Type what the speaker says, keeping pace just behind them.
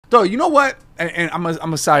Though, you know what? And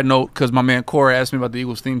I'm a side note because my man Corey asked me about the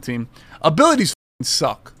Eagles theme team. Abilities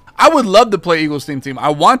suck. I would love to play Eagles theme team. I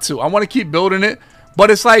want to. I want to keep building it.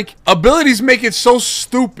 But it's like abilities make it so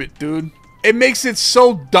stupid, dude. It makes it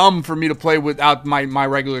so dumb for me to play without my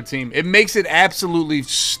regular team. It makes it absolutely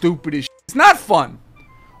stupid as shit. It's not fun.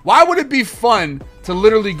 Why would it be fun to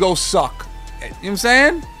literally go suck? You know what I'm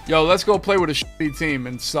saying? Yo, let's go play with a shitty team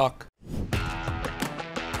and suck.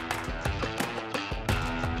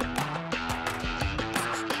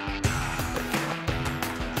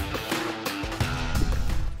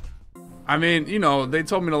 I mean, you know, they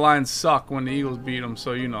told me the Lions suck when the Eagles beat them,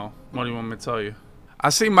 so, you know, what do you want me to tell you? I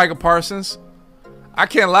see Micah Parsons. I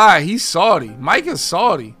can't lie, he's salty. Micah's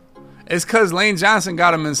salty. It's because Lane Johnson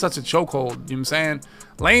got him in such a chokehold, you know what I'm saying?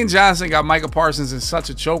 Lane Johnson got Micah Parsons in such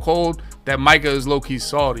a chokehold that Micah is low-key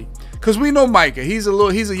salty. Because we know Micah, he's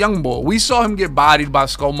a young boy. We saw him get bodied by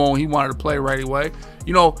Scomo and he wanted to play right away.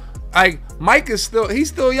 You know, like, Micah's he's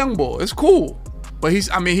still a young boy. It's cool. But he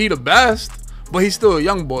the best. But he's still a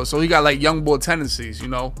young boy, so he got like young boy tendencies, you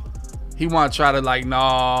know. He want to try to like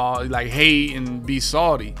hate and be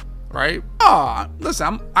salty, right?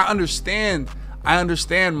 Listen, I understand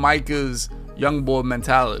Micah's young boy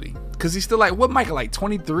mentality, cause he's still like, what Micah, like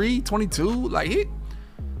 23, 22? Like he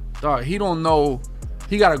don't know.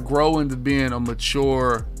 He gotta grow into being a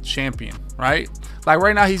mature champion, right? Like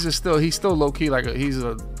right now he's still low key like he's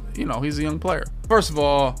a young player. First of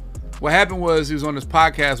all, what happened was he was on this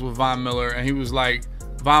podcast with Von Miller, and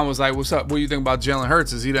Von was like, what's up? What do you think about Jalen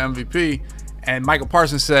Hurts? Is he the MVP? And Micah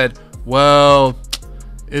Parsons said, well,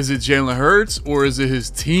 is it Jalen Hurts or is it his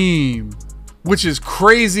team? Which is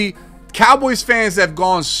crazy. Cowboys fans have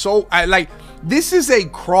gone this is a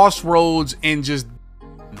crossroads in just,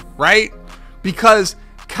 right? Because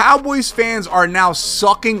Cowboys fans are now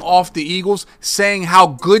sucking off the Eagles, saying how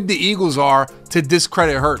good the Eagles are to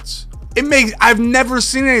discredit Hurts. I've never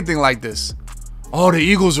seen anything like this. Oh, the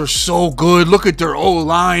Eagles are so good. Look at their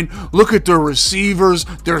O-line. Look at their receivers,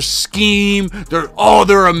 their scheme.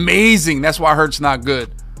 They're amazing. That's why Hurts not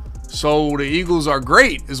good. So the Eagles are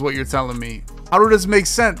great is what you're telling me. How does this make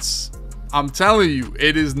sense? I'm telling you,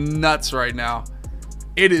 it is nuts right now.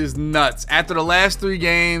 It is nuts. After the last 3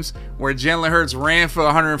 games where Jalen Hurts ran for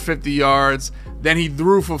 150 yards, then he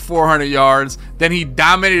threw for 400 yards. Then he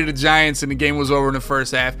dominated the Giants and the game was over in the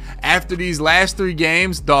first half. After these last 3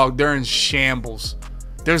 games, dog, they're in shambles.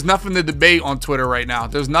 There's nothing to debate on Twitter right now.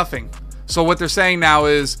 There's nothing. So what they're saying now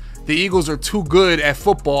is the Eagles are too good at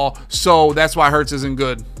football, so that's why Hurts isn't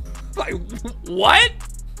good. Like, what?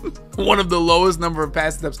 One of the lowest number of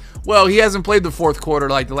pass attempts. Well, he hasn't played the fourth quarter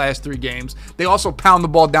like the last 3 games. They also pound the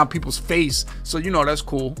ball down people's face, so you know that's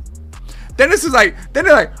cool. Then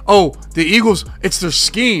they're like, oh, the Eagles, it's their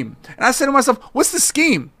scheme. And I said to myself, what's the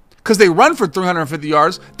scheme? Because they run for 350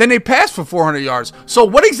 yards, then they pass for 400 yards. So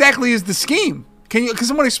what exactly is the scheme? Can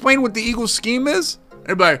someone explain what the Eagles scheme is?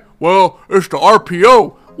 Everybody, well, it's the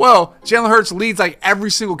RPO. Well, Jalen Hurts leads like every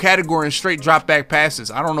single category in straight drop back passes.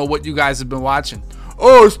 I don't know what you guys have been watching.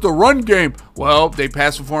 Oh, it's the run game. Well, they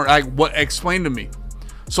pass for 400. Like, what? Explain to me.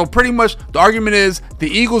 So pretty much the argument is the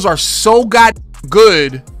Eagles are so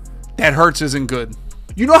good that Hurts isn't good.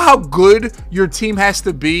 You know how good your team has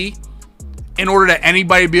to be in order that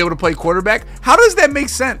anybody be able to play quarterback? How does that make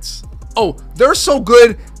sense? Oh, they're so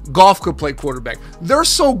good, Goff could play quarterback. They're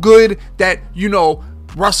so good that, you know,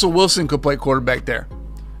 Russell Wilson could play quarterback there.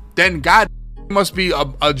 Then God must be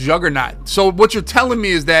a juggernaut. So what you're telling me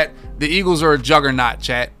is that the Eagles are a juggernaut,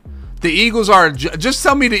 chat. The Eagles are, just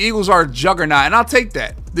tell me the Eagles are a juggernaut, and I'll take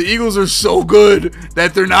that. The Eagles are so good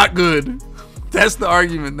that they're not good. That's the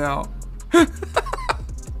argument now.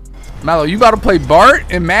 Mallow, you about to play Bart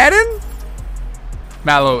in Madden?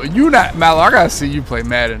 Mallow, I gotta see you play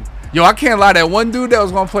Madden. Yo, I can't lie, that one dude that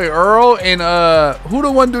was gonna play Earl in who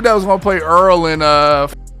the one dude that was gonna play Earl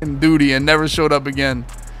in Duty and never showed up again?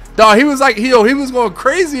 Dog, he was like, he was going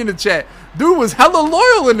crazy in the chat. Dude was hella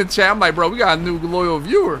loyal in the chat. I'm like, bro, we got a new loyal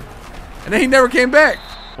viewer. And then he never came back.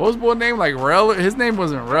 What was his boy name? Like Rel? His name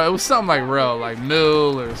wasn't Rel. It was something like Rel, like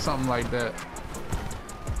Mill or something like that.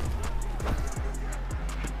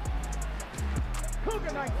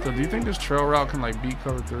 So do you think this trail route can like beat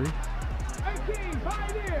cover 3?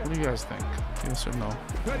 What do you guys think? Yes or no?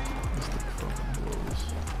 What's the fucking blows?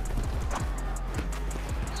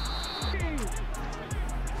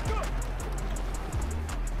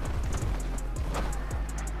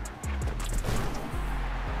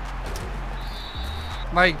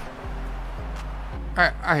 Like,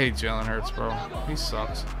 I hate Jalen Hurts, bro. He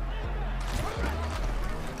sucks.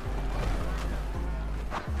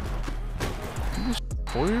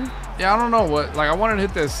 Poyer? Yeah, I don't know what. Like, I wanted to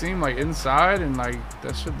hit that seam like inside, and like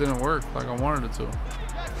that shit didn't work like I wanted it to.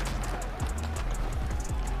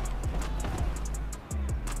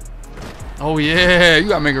 Oh yeah, you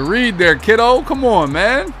gotta make a read there, kiddo. Come on,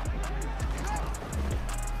 man.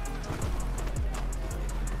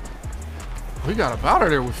 We got up out of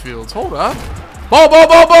there with Fields. Hold up. Ball, ball,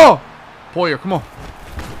 ball, ball. Poyer, come on.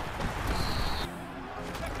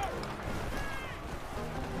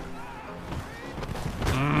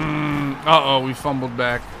 Uh-oh, we fumbled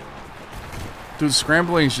back. Dude,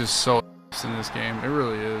 scrambling is just so in this game. It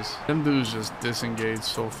really is. Them dudes just disengage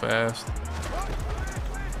so fast.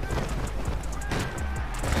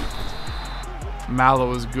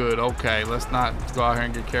 Mallow is good. Okay, let's not go out here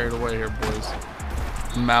and get carried away here, boys.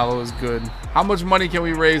 Mallow is good. How much money can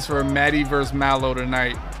we raise for a Maddie versus Mallow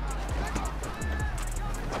tonight?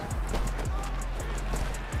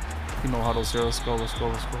 You know how those here. Let's go, let's go,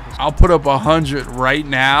 let's go. I'll put up 100 right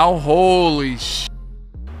now. Holy shit.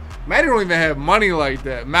 Maddie don't even have money like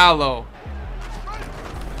that. Mallow.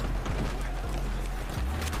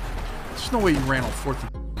 There's no way you ran on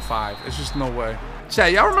 45. It's just no way.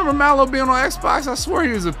 Chat, y'all remember Mallow being on Xbox? I swear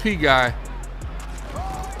he was a P guy.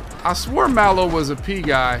 I swear Mallow was a P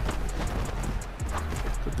guy.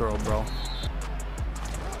 Good throw, bro.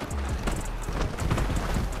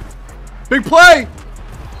 Big play!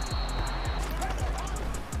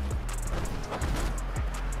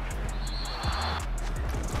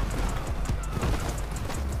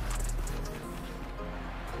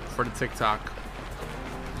 For the TikTok.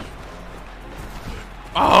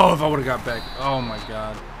 Oh, if I would have got back. Oh my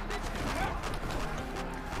god.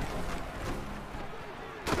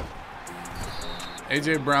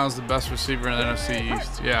 AJ Brown's the best receiver in the NFC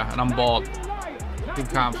East. Yeah, and I'm bald. Good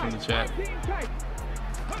comps from the chat.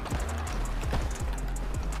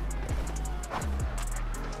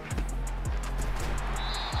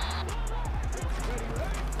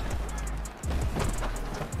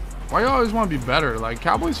 Why you always want to be better? Like,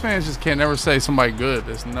 Cowboys fans just can't never say somebody good.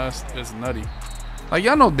 It's nuts. It's nutty. Like,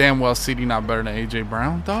 y'all know damn well CD not better than AJ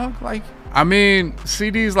Brown, dog. Like, I mean,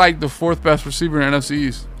 CD's like the 4th best receiver in the NFC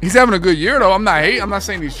East. He's having a good year though. I'm not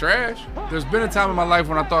saying he's trash. There's been a time in my life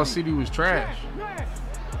when I thought CD was trash.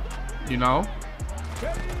 You know?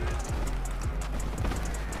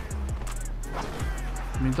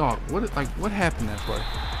 I mean, dog, what happened that play?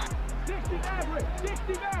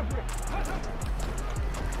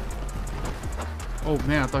 Oh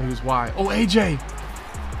man, I thought he was wide. Oh, AJ.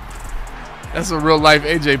 That's a real life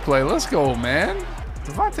AJ play. Let's go, man.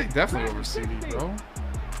 Devontae definitely over CD, bro.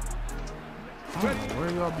 I don't know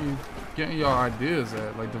where y'all be getting y'all ideas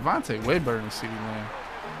at. Like, Devontae way better than CD, man.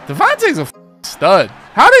 Devontae's a stud.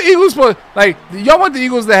 How the Eagles put, like, y'all want the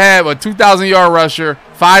Eagles to have a 2,000-yard rusher,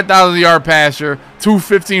 5,000-yard passer, 2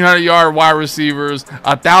 1,500-yard wide receivers,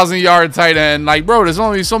 1,000-yard tight end. Like, bro, there's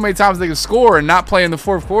only so many times they can score and not play in the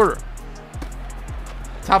 4th quarter.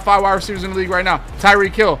 Top 5 wide receivers in the league right now.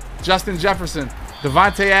 Tyreek Hill, Justin Jefferson,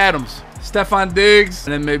 Devontae Adams, Stephon Diggs,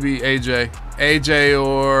 and then maybe AJ.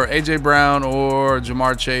 AJ Brown or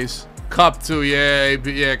Jamar Chase. Cup too,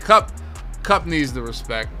 yeah. Cup needs the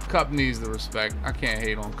respect. Cup needs the respect. I can't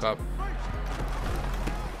hate on Cup.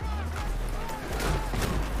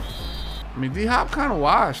 I mean, D-Hop kind of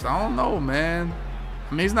washed. I don't know, man.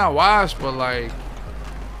 I mean, he's not washed, but like...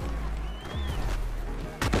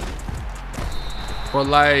 But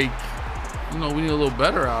like, you know, we need a little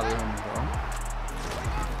better out of him, bro.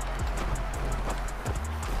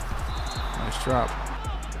 Nice drop.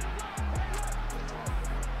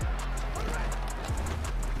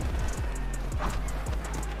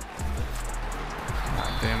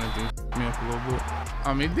 God damn it, dude. Me up a little bit.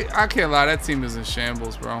 I mean, I can't lie, that team is in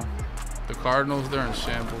shambles, bro. The Cardinals, they're in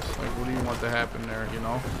shambles. Like, what do you want to happen there, you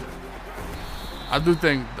know? I do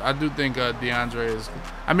think DeAndre is.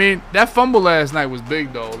 I mean, that fumble last night was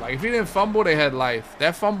big though. Like, if he didn't fumble, they had life.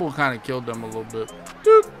 That fumble kind of killed them a little bit.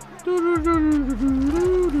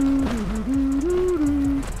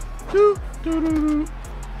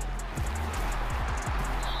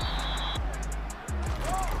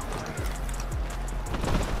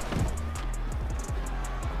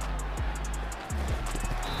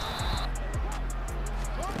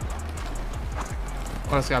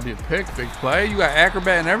 Oh, that's gotta be a pick, big play. You got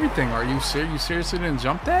acrobat and everything. Are you serious? You seriously didn't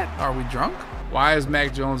jump that? Are we drunk? Why is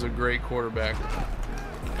Mac Jones a great quarterback?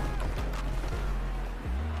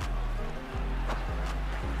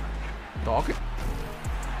 Talking.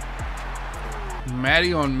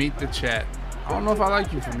 Maddie on Meet the Chat. I don't know if I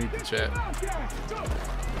like you for Meet the Chat.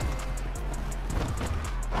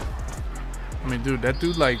 I mean, dude, that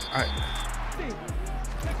dude like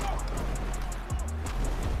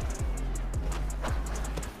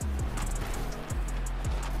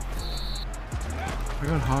I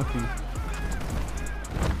got hockey.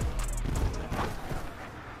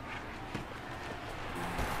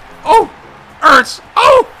 Oh! Ertz!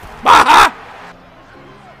 Oh! Baha!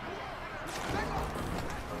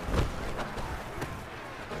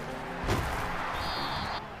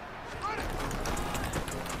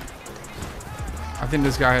 I think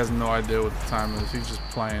this guy has no idea what the time is. He's just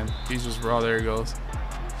playing. He's just raw. There he goes.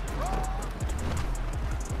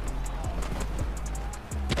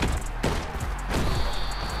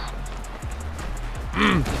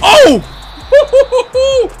 Oh!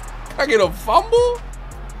 Can I get a fumble? Oh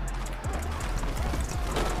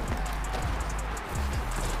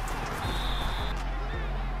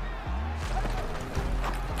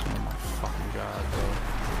my fucking god, bro.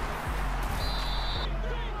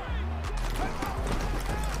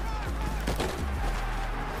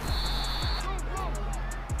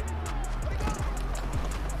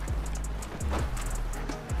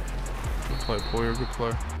 Good play, Poyer. Good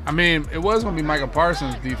play. I mean, it was going to be Micah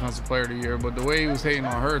Parsons Defensive Player of the Year, but the way he was hating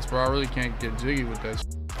on Hurts, bro, I really can't get jiggy with that.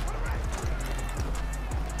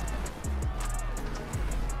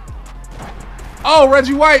 Oh,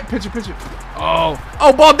 Reggie White. Pitcher. Oh,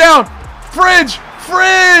 ball down. Fridge.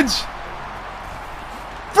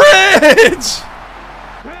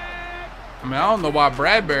 I mean, I don't know why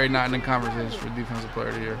Bradbury not in the conversation for Defensive Player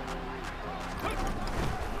of the Year.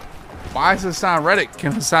 Why is Hassan Reddick?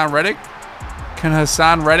 Can Hassan Reddick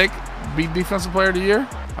be Defensive Player of the Year?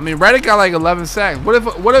 I mean, Reddick got like 11 sacks. What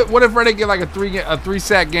if Reddick get like a three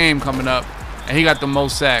sack game coming up, and he got the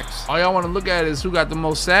most sacks? All y'all want to look at is who got the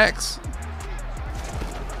most sacks.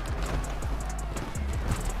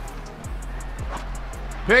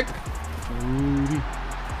 Pick. Rudy.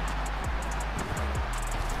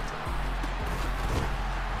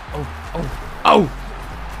 Oh.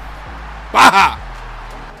 Baha.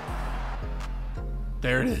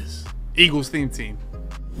 There it is. Eagles theme team.